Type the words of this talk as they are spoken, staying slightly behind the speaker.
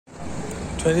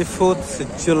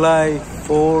24th July,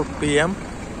 4 p.m.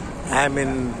 I'm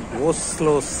in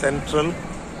Oslo Central.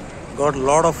 Got a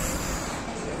lot of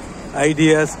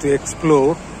ideas to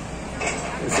explore.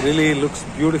 It really looks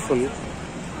beautiful.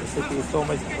 The city is so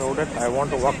much crowded. I want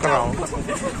to walk around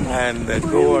and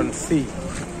go and see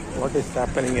what is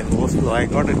happening in Oslo. I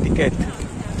got a ticket,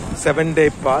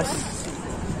 7-day pass,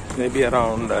 maybe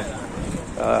around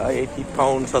 80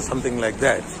 pounds or something like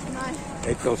that.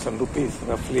 8,000 rupees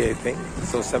roughly, I think.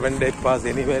 So 7-day pass,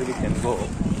 anywhere we can go.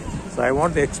 So I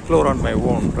want to explore on my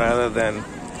own rather than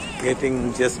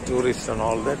getting just tourists and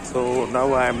all that. So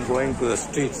now I am going to the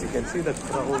streets. You can see the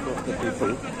crowd of the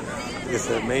people. It's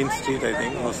a main street, I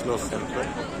think, Oslo Central.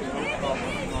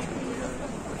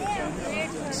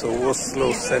 So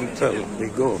Oslo Central we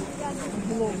go.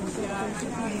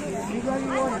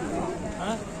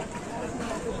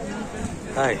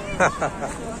 Hi.